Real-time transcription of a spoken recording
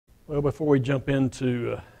Well, before we jump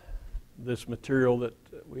into this material that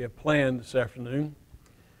we have planned this afternoon,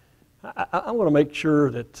 I want to make sure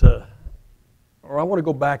that, or I want to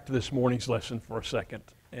go back to this morning's lesson for a second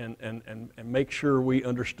and make sure we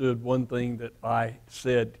understood one thing that I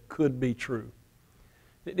said could be true.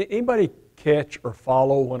 Did anybody catch or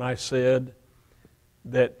follow when I said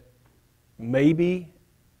that maybe,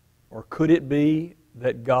 or could it be,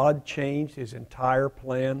 that God changed His entire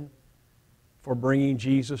plan for bringing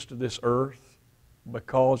Jesus to this earth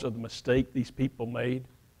because of the mistake these people made?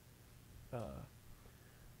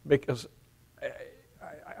 Because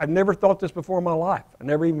I never thought this before in my life. It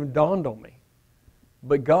never even dawned on me.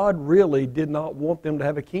 But God really did not want them to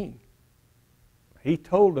have a king. He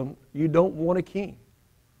told them, you don't want a king.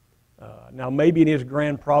 Now maybe in His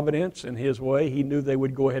grand providence, in His way, He knew they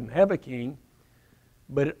would go ahead and have a king.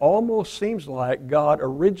 But it almost seems like God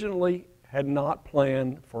originally had not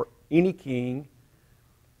planned for any king.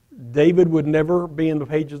 David would never be in the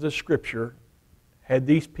pages of the Scripture had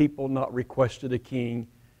these people not requested a king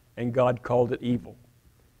and God called it evil.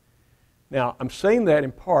 Now, I'm saying that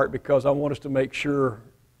in part because I want us to make sure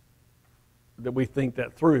that we think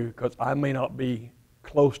that through, because I may not be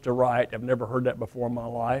close to right. I've never heard that before in my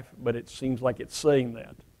life, but it seems like it's saying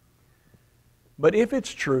that. But if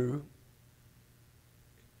it's true,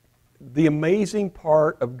 the amazing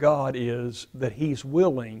part of God is that He's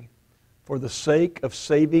willing, for the sake of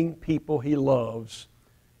saving people He loves,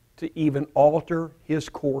 to even alter His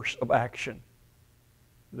course of action.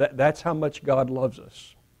 That's how much God loves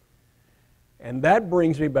us. And that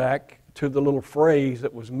brings me back to the little phrase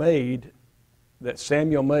that was made, that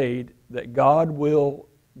Samuel made, that God will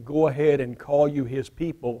go ahead and call you His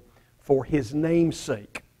people for His name's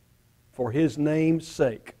sake. For His name's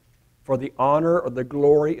sake. For the honor or the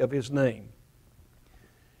glory of His name.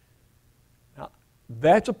 Now,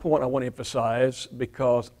 that's a point I want to emphasize,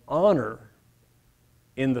 because honor,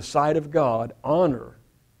 in the sight of God, honor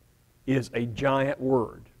is a giant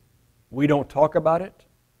word. We don't talk about it.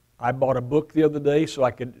 I bought a book the other day so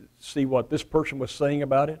I could see what this person was saying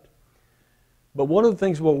about it. But one of the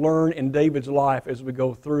things we'll learn in David's life as we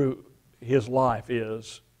go through his life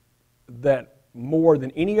is that more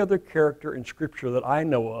than any other character in Scripture that I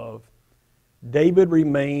know of, David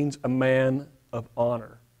remains a man of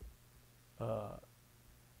honor.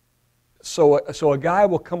 So a guy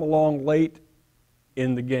will come along late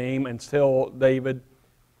in the game and tell David,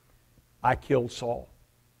 I killed Saul,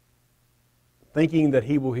 thinking that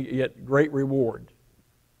he will get great reward.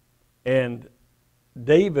 And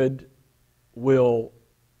David will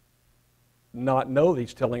not know that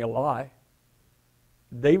he's telling a lie.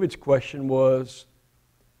 David's question was,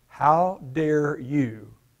 how dare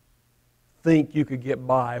you think you could get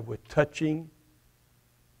by with touching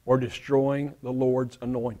or destroying the Lord's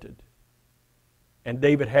anointed? And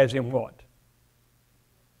David has him what?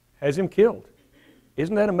 Has him killed.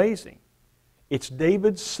 Isn't that amazing? It's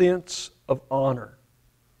David's sense of honor.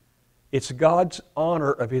 It's God's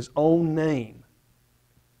honor of His own name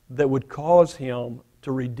that would cause Him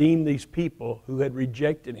to redeem these people who had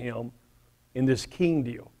rejected Him in this king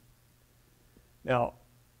deal. Now,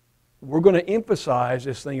 we're going to emphasize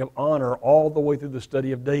this thing of honor all the way through the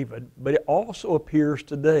study of David, but it also appears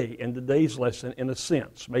today in today's lesson in a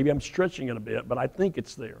sense. Maybe I'm stretching it a bit, but I think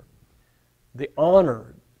it's there. The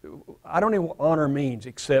honor, I don't know what honor means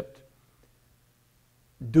except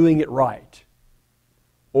doing it right.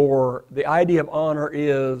 Or the idea of honor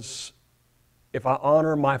is, if I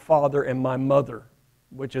honor my father and my mother,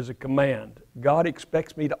 which is a command, God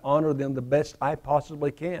expects me to honor them the best I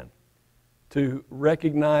possibly can, to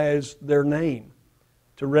recognize their name,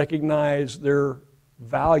 to recognize their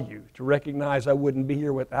value, to recognize I wouldn't be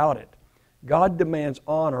here without it. God demands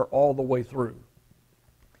honor all the way through.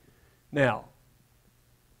 Now,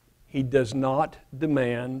 He does not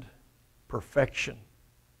demand perfection.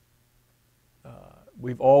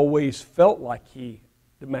 We've always felt like He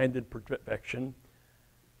demanded perfection.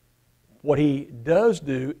 What He does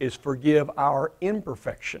do is forgive our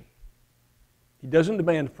imperfection. He doesn't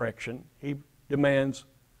demand perfection. He demands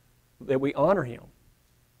that we honor Him,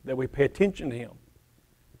 that we pay attention to Him,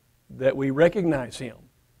 that we recognize Him,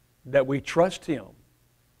 that we trust Him,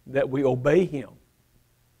 that we obey Him.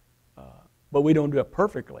 But we don't do it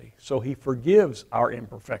perfectly, so He forgives our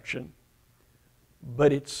imperfection.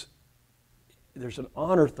 But there's an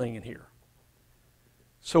honor thing in here.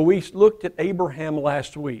 So we looked at Abraham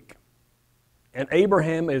last week. And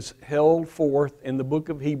Abraham is held forth in the book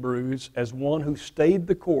of Hebrews as one who stayed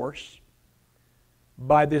the course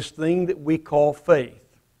by this thing that we call faith.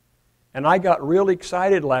 And I got really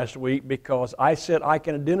excited last week because I said I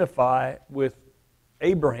can identify with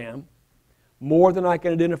Abraham more than I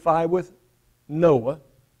can identify with Noah.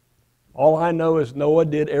 All I know is Noah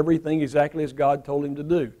did everything exactly as God told him to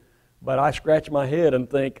do. But I scratch my head and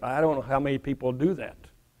think, I don't know how many people do that.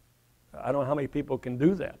 I don't know how many people can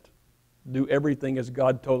do that. Do everything as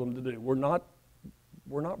God told them to do. We're not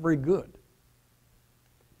very good.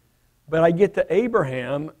 But I get to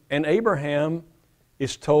Abraham, and Abraham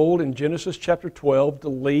is told in Genesis chapter 12 to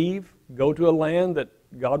leave, go to a land that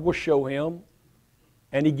God will show him,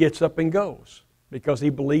 and he gets up and goes because he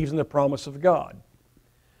believes in the promise of God.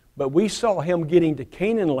 But we saw him getting to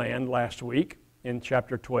Canaan land last week in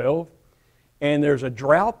chapter 12, and there's a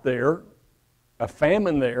drought there, a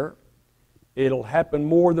famine there. It'll happen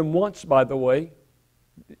more than once, by the way.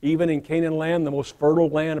 Even in Canaan land, the most fertile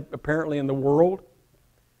land apparently in the world,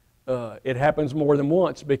 it happens more than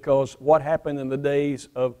once because what happened in the days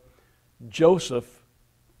of Joseph,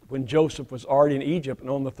 when Joseph was already in Egypt and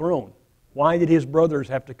on the throne? Why did his brothers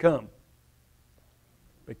have to come?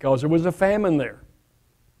 Because there was a famine there.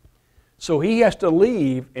 So he has to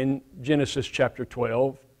leave in Genesis chapter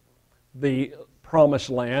 12, the promised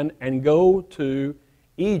land, and go to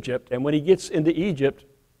Egypt. And when he gets into Egypt,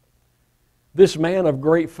 this man of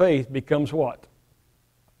great faith becomes what?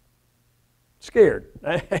 Scared.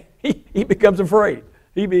 He becomes afraid.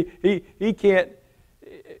 He can't.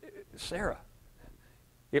 Sarah,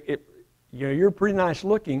 you're pretty nice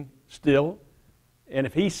looking still, and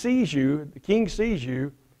if he sees you, the king sees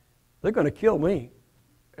you, they're going to kill me.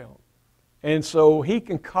 And so he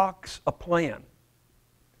concocts a plan.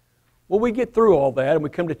 Well, we get through all that and we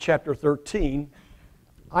come to chapter 13.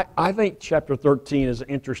 I think chapter 13 is an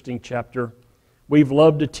interesting chapter. We've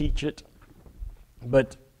loved to teach it,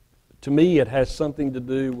 but to me it has something to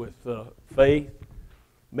do with faith.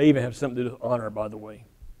 May even have something to do with honor, by the way.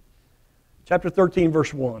 Chapter 13,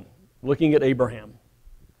 verse 1, looking at Abraham.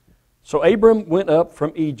 So Abram went up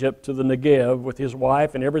from Egypt to the Negev with his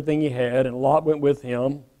wife and everything he had, and Lot went with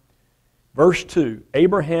him. Verse 2,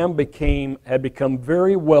 Abraham had become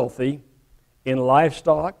very wealthy in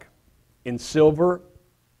livestock, in silver,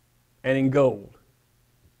 and in gold.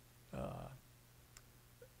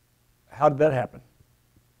 How did that happen?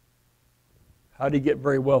 How did he get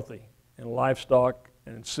very wealthy in livestock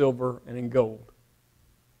and in silver and in gold?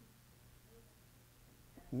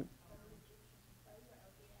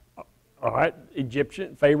 All right,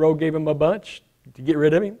 Pharaoh gave him a bunch to get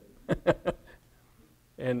rid of him.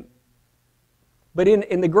 But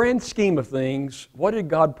in the grand scheme of things, what did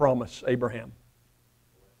God promise Abraham?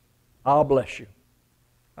 I'll bless you.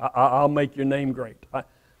 I'll make your name great.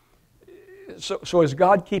 So is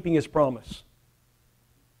God keeping His promise?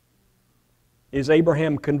 Is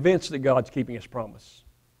Abraham convinced that God's keeping His promise?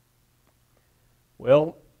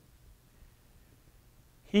 Well,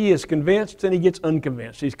 he is convinced and he gets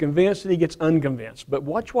unconvinced. He's convinced and he gets unconvinced. But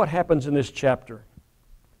watch what happens in this chapter.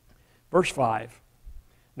 Verse 5.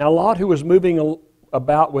 Now Lot, who was moving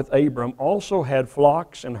about with Abram, also had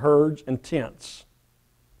flocks and herds and tents.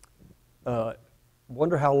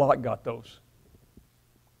 Wonder how Lot got those.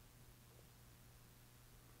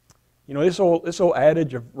 You know, this old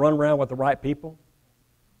adage of run around with the right people,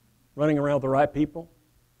 running around with the right people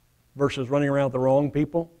versus running around with the wrong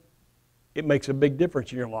people, it makes a big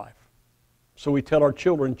difference in your life. So we tell our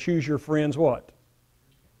children, choose your friends what?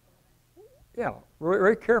 Yeah, very,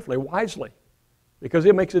 very carefully, wisely. Because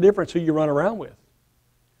it makes a difference who you run around with.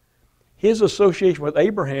 His association with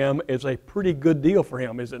Abraham is a pretty good deal for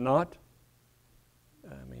him, is it not?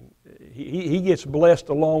 I mean, he gets blessed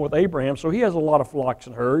along with Abraham, so he has a lot of flocks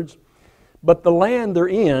and herds. But the land they're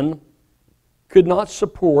in could not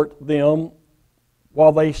support them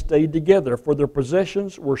while they stayed together, for their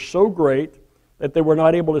possessions were so great that they were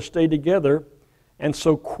not able to stay together, and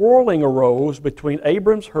so quarreling arose between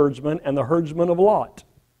Abram's herdsmen and the herdsmen of Lot.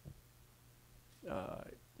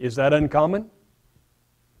 Is that uncommon?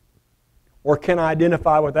 Or can I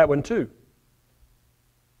identify with that one too?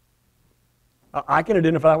 I can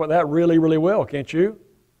identify with that really, really well, can't you?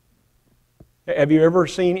 Have you ever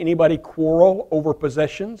seen anybody quarrel over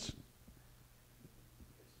possessions?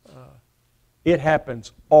 It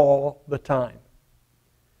happens all the time.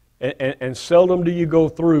 And seldom do you go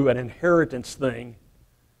through an inheritance thing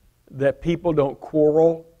that people don't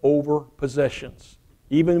quarrel over possessions,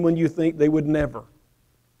 even when you think they would never.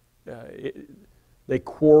 They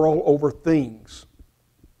quarrel over things.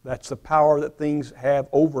 That's the power that things have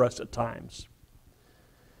over us at times.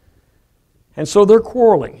 And so they're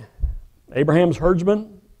quarreling. Abraham's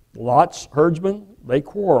herdsmen, Lot's herdsmen, they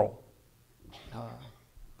quarrel.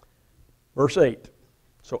 Verse 8.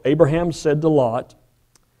 So Abraham said to Lot,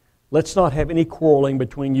 let's not have any quarreling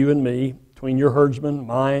between you and me, between your herdsmen,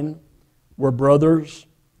 mine. We're brothers.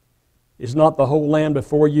 Is not the whole land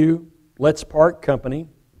before you? Let's part company.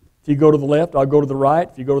 If you go to the left, I'll go to the right.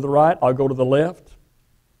 If you go to the right, I'll go to the left.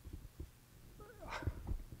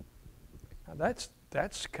 Now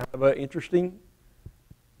that's kind of an interesting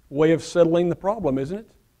way of settling the problem, isn't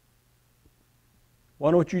it?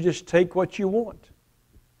 Why don't you just take what you want?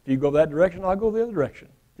 If you go that direction, I'll go the other direction.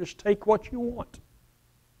 Just take what you want.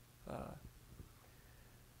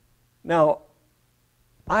 Now,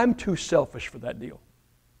 I'm too selfish for that deal.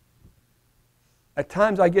 At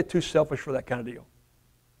times I get too selfish for that kind of deal.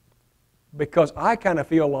 Because I kind of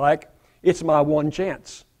feel like it's my one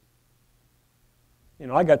chance. You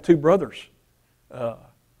know, I got two brothers.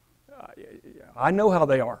 I know how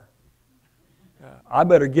they are. I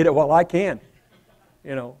better get it while I can.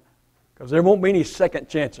 You know, because there won't be any second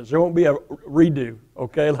chances. There won't be a redo,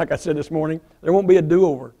 okay? Like I said this morning, there won't be a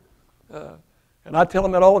do-over. And I tell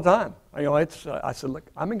them that all the time. You know, I said, look,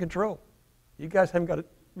 I'm in control. You guys haven't got a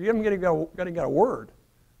word.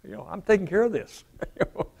 You know, I'm taking care of this.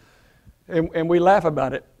 and we laugh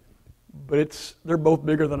about it, but they're both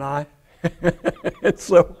bigger than I. And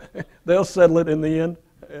so they'll settle it in the end.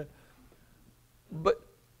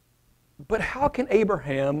 But how can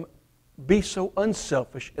Abraham be so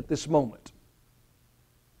unselfish at this moment?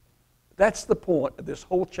 That's the point of this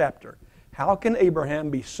whole chapter. How can Abraham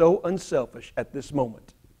be so unselfish at this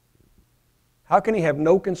moment? How can he have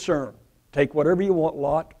no concern? Take whatever you want,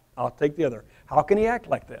 Lot, I'll take the other. How can he act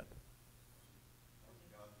like that?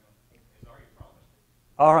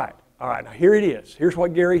 All right. Now here it is. Here's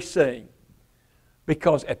what Gary's saying.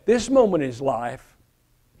 Because at this moment in his life,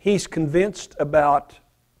 he's convinced about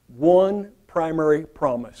one primary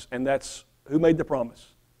promise, and that's who made the promise?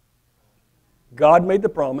 God made the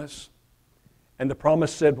promise, and the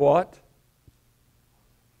promise said what?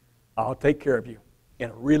 I'll take care of you in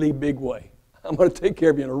a really big way. I'm going to take care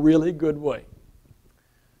of you in a really good way.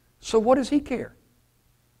 So what does he care?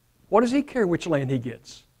 What does he care which land he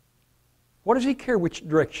gets? What does he care which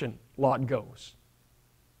direction Lot goes?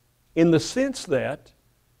 In the sense that,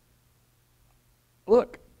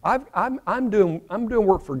 look, I'm doing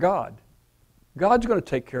work for God. God's going to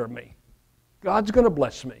take care of me. God's going to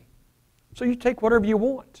bless me. So you take whatever you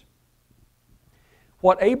want.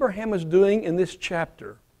 What Abraham is doing in this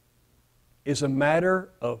chapter is a matter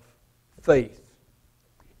of faith.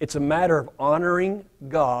 It's a matter of honoring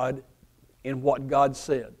God in what God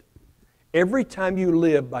said. Every time you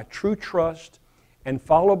live by true trust and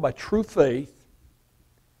follow by true faith,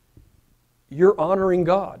 you're honoring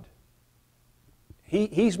God.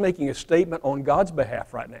 He's making a statement on God's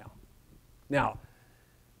behalf right now. Now,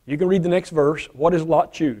 you can read the next verse. What does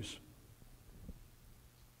Lot choose?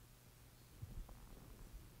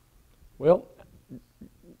 Well,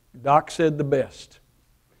 Doc said the best.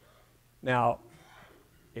 Now,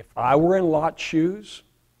 if I were in Lot's shoes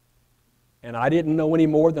and I didn't know any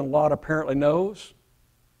more than Lot apparently knows,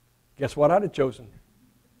 guess what I'd have chosen?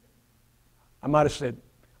 I might have said,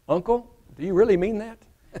 Uncle, do you really mean that?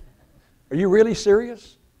 Are you really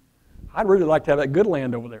serious? I'd really like to have that good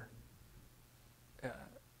land over there.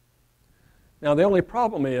 Now, the only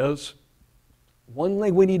problem is, one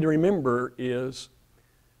thing we need to remember is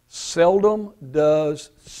seldom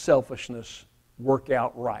does selfishness work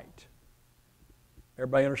out right.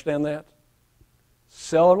 Everybody understand that?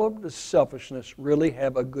 Seldom does selfishness really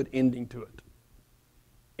have a good ending to it.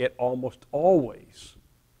 It almost always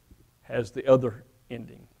has the other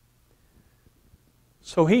ending.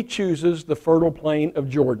 So he chooses the fertile plain of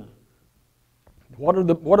Jordan. What are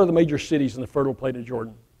the major cities in the fertile plain of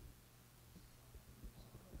Jordan?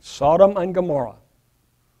 Sodom and Gomorrah.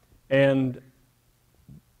 And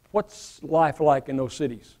what's life like in those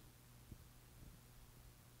cities?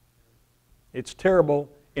 It's terrible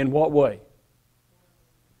in what way?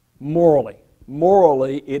 Morally.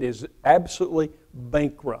 Morally, it is absolutely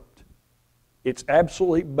bankrupt. It's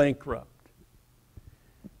absolutely bankrupt.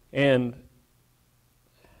 And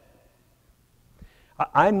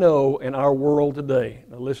I know in our world today,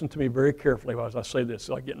 now listen to me very carefully as I say this,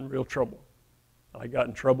 so I get in real trouble. I got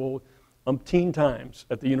in trouble umpteen times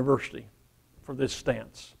at the university for this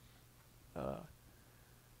stance.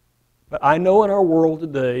 But I know in our world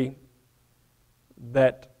today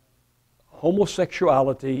that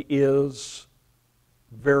homosexuality is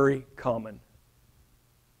very common.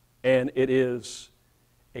 And it is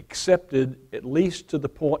accepted, at least to the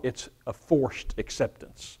point it's a forced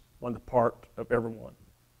acceptance on the part of everyone.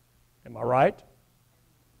 Am I right?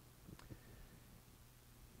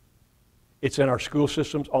 It's in our school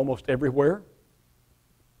systems almost everywhere.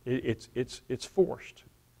 It's forced.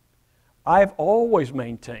 I've always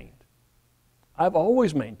maintained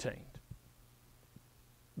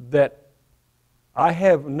that I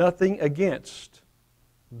have nothing against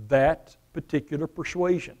that particular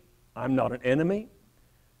persuasion. I'm not an enemy.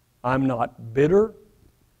 I'm not bitter.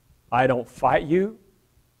 I don't fight you.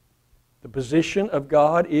 The position of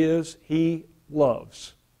God is He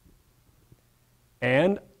loves.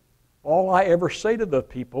 And all I ever say to the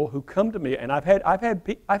people who come to me, and I've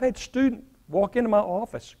had students walk into my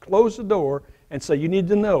office, close the door, and say, "You need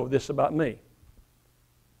to know this about me."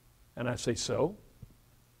 And I say, "So,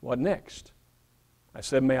 what next?" I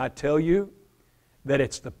said, "May I tell you that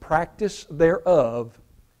it's the practice thereof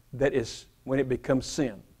that is when it becomes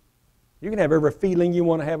sin. You can have every feeling you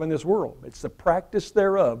want to have in this world. It's the practice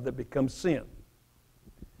thereof that becomes sin."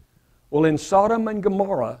 Well, in Sodom and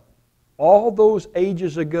Gomorrah, all those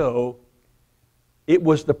ages ago, it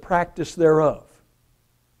was the practice thereof.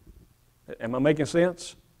 Am I making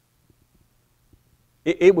sense?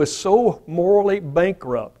 It was so morally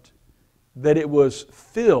bankrupt that it was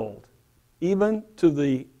filled even to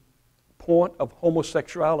the point of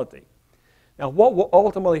homosexuality. Now, what will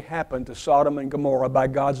ultimately happen to Sodom and Gomorrah by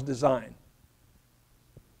God's design?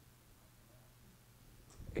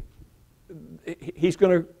 He's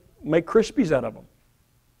going to make Krispies out of them.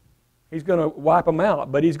 He's going to wipe them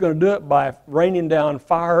out, but He's going to do it by raining down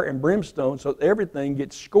fire and brimstone so that everything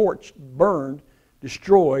gets scorched, burned,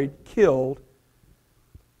 destroyed, killed.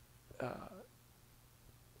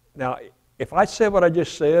 Now, if I said what I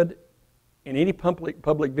just said in any public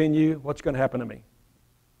venue, what's going to happen to me?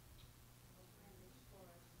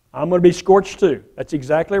 I'm going to be scorched too. That's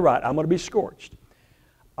exactly right. I'm going to be scorched.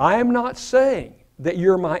 I am not saying that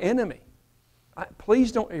you're my enemy.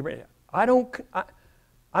 Please don't.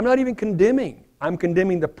 I'm not even condemning. I'm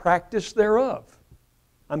condemning the practice thereof.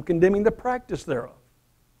 I'm condemning the practice thereof.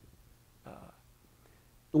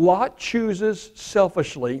 Lot chooses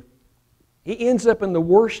selfishly. He ends up in the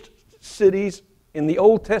worst cities in the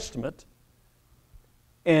Old Testament,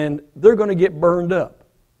 and they're going to get burned up.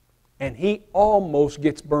 And he almost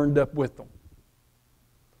gets burned up with them.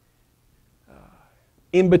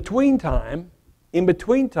 In between time,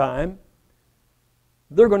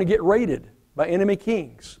 they're going to get raided by enemy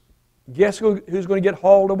kings. Guess who's going to get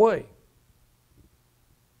hauled away?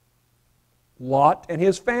 Lot and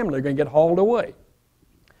his family are going to get hauled away.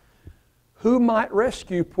 Who might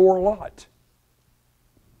rescue poor Lot?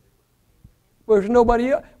 Well, there's nobody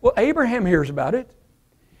else. Well, Abraham hears about it.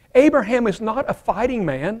 Abraham is not a fighting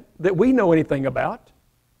man that we know anything about.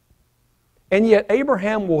 And yet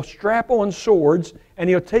Abraham will strap on swords and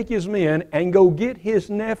he'll take his men and go get his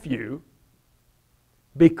nephew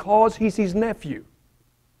because he's his nephew.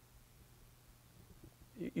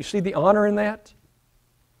 You see the honor in that?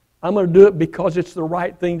 I'm going to do it because it's the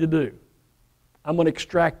right thing to do. I'm going to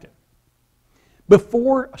extract it.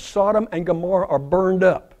 Before Sodom and Gomorrah are burned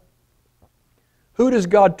up, who does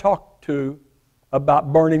God talk to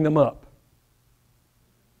about burning them up?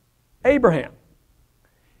 Abraham.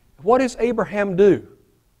 What does Abraham do?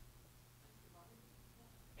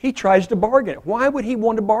 He tries to bargain. Why would he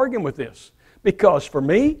want to bargain with this? Because for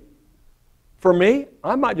me,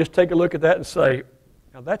 I might just take a look at that and say,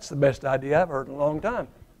 now that's the best idea I've heard in a long time.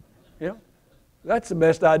 You know, that's the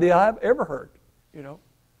best idea I've ever heard. You know,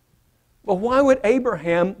 well, why would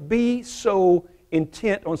Abraham be so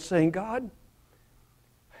intent on saying, God,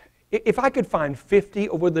 if I could find 50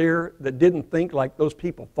 over there that didn't think like those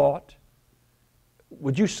people thought,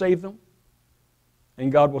 would you save them?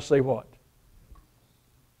 And God will say what?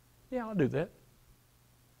 Yeah, I'll do that.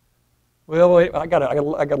 Well, wait, I got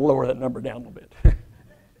to lower that number down a little bit.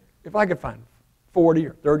 If I could find 40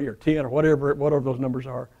 or 30 or 10 or whatever those numbers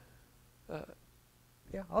are,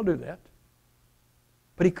 yeah, I'll do that.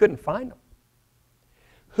 But he couldn't find them.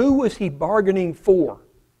 Who was he bargaining for?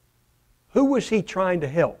 Who was he trying to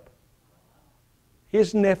help?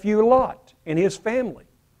 His nephew Lot and his family.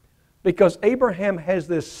 Because Abraham has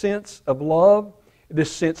this sense of love,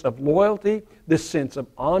 this sense of loyalty, this sense of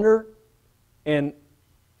honor, and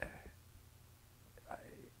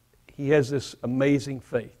he has this amazing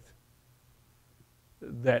faith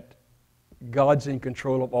that God's in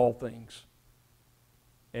control of all things.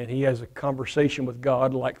 And he has a conversation with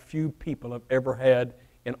God like few people have ever had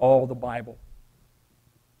in all the Bible.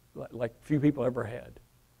 Like few people ever had.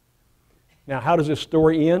 Now, how does this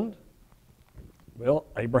story end? Well,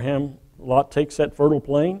 Lot takes that fertile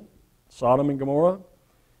plain, Sodom and Gomorrah.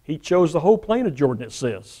 He chose the whole plain of Jordan, it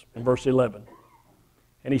says in verse 11.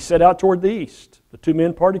 And he set out toward the east. The two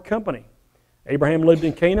men parted company. Abraham lived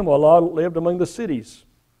in Canaan while Lot lived among the cities.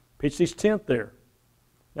 Pitched his tent there.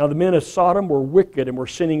 Now the men of Sodom were wicked and were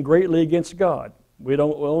sinning greatly against God. We'll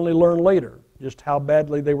only learn later just how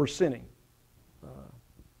badly they were sinning.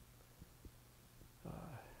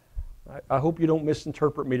 I hope you don't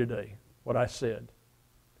misinterpret me today, what I said.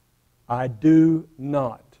 I do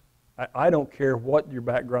not. I don't care what your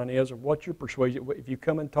background is or what your persuasion. If you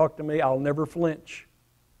come and talk to me, I'll never flinch.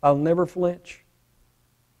 I'll never flinch.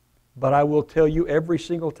 But I will tell you every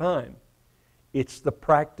single time, it's the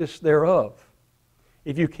practice thereof.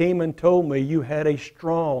 If you came and told me you had a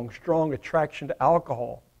strong, strong attraction to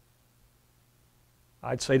alcohol,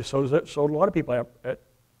 I'd say so do a lot of people at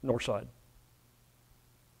Northside.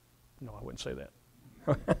 No, I wouldn't say that.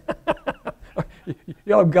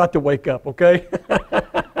 Y'all have got to wake up, okay?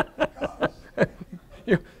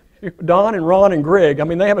 Don and Ron and Greg, I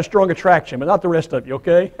mean, they have a strong attraction, but not the rest of you,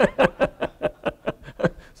 okay?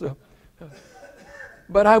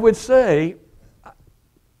 But I would say,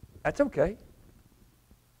 that's okay.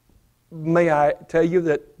 May I tell you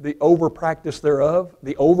that the over-practice thereof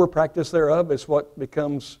is what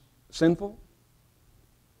becomes sinful?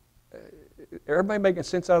 Everybody making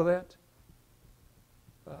sense out of that?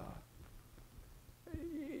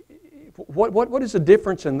 What is the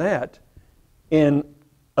difference in that in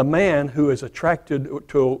a man who is attracted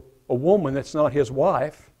to a woman that's not his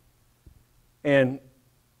wife, and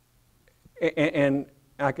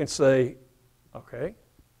I can say, okay,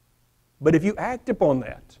 but if you act upon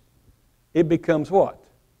that, it becomes what?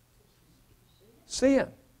 Sin.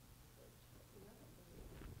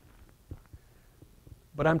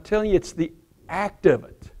 But I'm telling you, it's the act of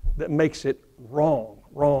it that makes it wrong.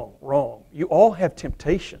 You all have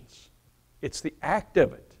temptations. It's the act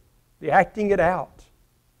of it, the acting it out.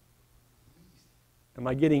 Am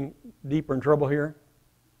I getting deeper in trouble here?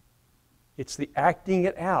 It's the acting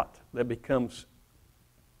it out that becomes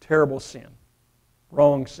terrible sin,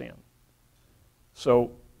 wrong sin.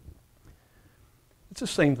 So, it's the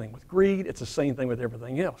same thing with greed. It's the same thing with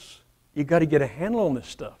everything else. You've got to get a handle on this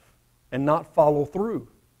stuff and not follow through.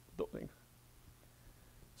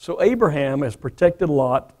 So Abraham has protected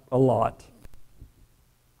Lot a lot.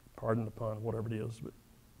 Pardon the pun, whatever it is.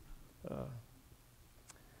 But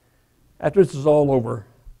after this is all over,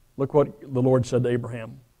 look what the Lord said to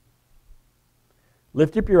Abraham.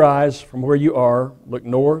 Lift up your eyes from where you are. Look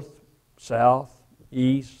north, south,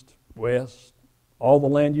 east, west. All the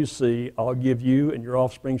land you see, I'll give you and your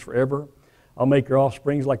offsprings forever. I'll make your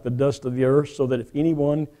offsprings like the dust of the earth, so that if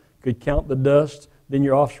anyone could count the dust, then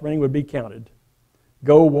your offspring would be counted.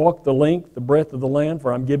 Go walk the length, the breadth of the land,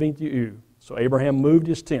 for I'm giving to you. So Abraham moved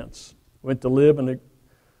his tents, went to live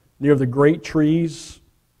near the great trees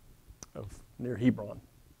near Hebron.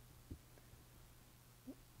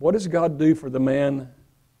 What does God do for the man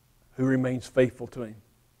who remains faithful to Him?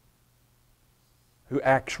 Who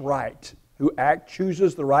acts right? Who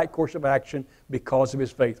chooses the right course of action because of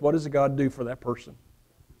his faith? What does God do for that person?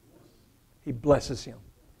 He blesses him.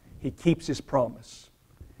 He keeps His promise.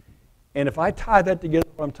 And if I tie that together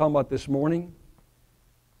with what I'm talking about this morning,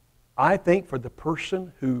 I think for the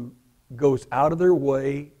person who goes out of their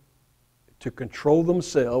way to control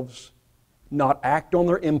themselves, not act on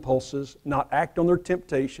their impulses, not act on their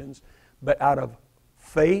temptations, but out of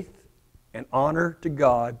faith and honor to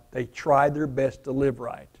God, they try their best to live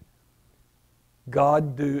right.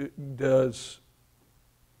 God does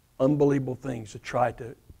unbelievable things to try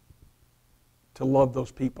to love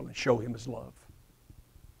those people and show Him His love.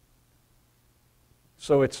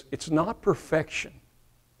 So it's not perfection.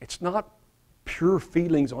 It's not pure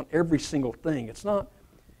feelings on every single thing.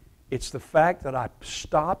 It's the fact that I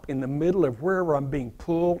stop in the middle of wherever I'm being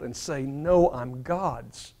pulled and say, no, I'm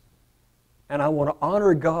God's. And I want to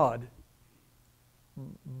honor God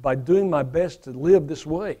by doing my best to live this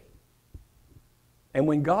way. And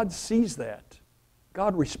when God sees that,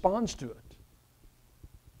 God responds to it.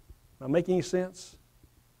 Am I making any sense?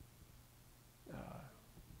 There's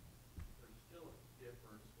still a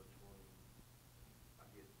difference between, I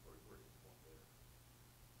get where you're going there,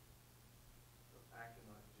 of acting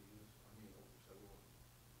like Jesus, and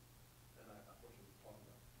I wish we were talking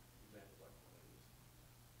about examples like one of these.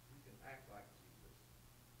 You can act like Jesus,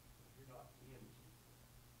 but if you're not in Jesus,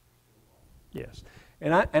 you're still wrong. Yes.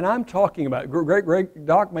 And I'm talking about,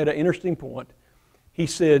 Doc made an interesting point. He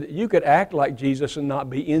said, you could act like Jesus and not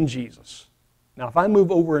be in Jesus. Now, if I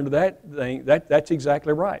move over into that thing, that's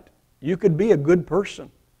exactly right. You could be a good person.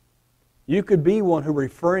 You could be one who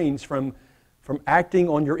refrains from acting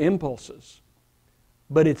on your impulses.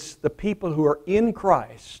 But it's the people who are in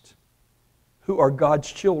Christ who are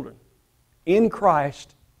God's children. In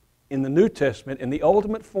Christ, in the New Testament, in the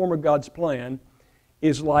ultimate form of God's plan,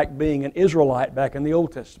 is like being an Israelite back in the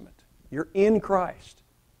Old Testament. You're in Christ.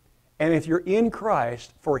 And if you're in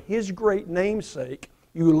Christ, for His great name's sake,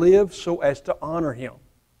 you live so as to honor Him.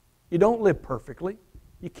 You don't live perfectly.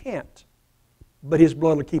 You can't. but His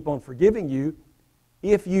blood will keep on forgiving you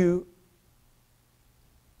if you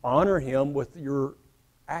honor Him with your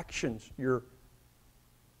actions.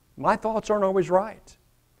 My thoughts aren't always right,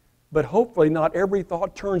 but hopefully not every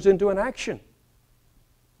thought turns into an action.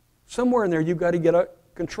 Somewhere in there you've got to get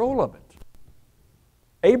control of it.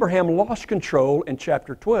 Abraham lost control in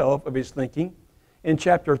chapter 12 of his thinking. In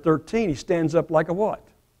chapter 13 he stands up like a what?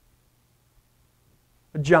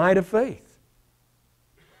 A giant of faith.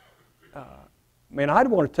 Man, I'd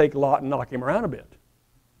want to take Lot and knock him around a bit.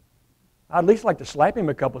 I'd at least like to slap him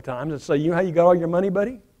a couple of times and say, you know how you got all your money,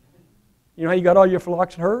 buddy? You know how you got all your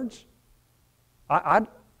flocks and herds?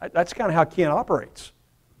 That's kind of how Ken operates.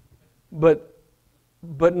 But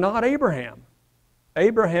not Abraham.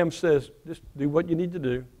 Abraham says, just do what you need to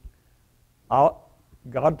do. God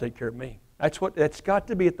will take care of me. That's got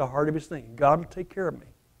to be at the heart of his thing. God will take care of me.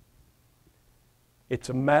 It's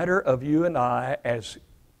a matter of you and I as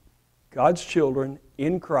God's children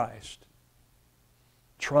in Christ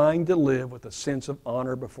trying to live with a sense of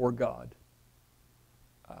honor before God.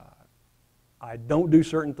 I don't do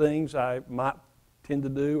certain things I might tend to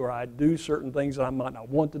do, or I do certain things that I might not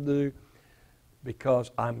want to do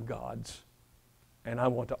because I'm God's, and I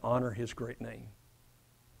want to honor His great name.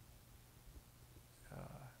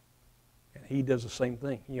 And He does the same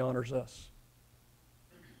thing. He honors us.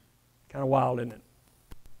 Kind of wild, isn't it?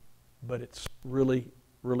 But it's really,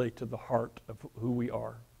 really to the heart of who we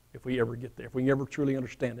are, if we ever get there. If we ever truly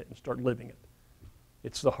understand it and start living it.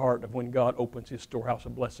 It's the heart of when God opens His storehouse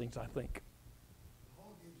of blessings, I think.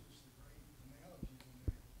 Paul gives us the great analogy in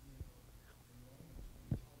that, in Romans when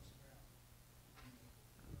he talks about,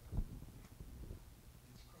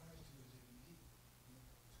 it's Christ who is in me,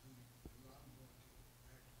 who I'm going to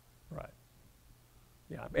act like. Right.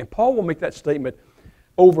 Yeah, and Paul will make that statement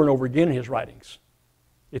over and over again in his writings.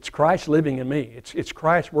 It's Christ living in me. It's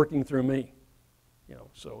Christ working through me.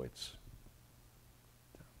 So it's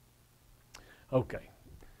okay.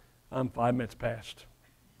 I'm 5 minutes past.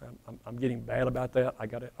 I'm getting bad about that. I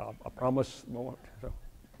promise. So.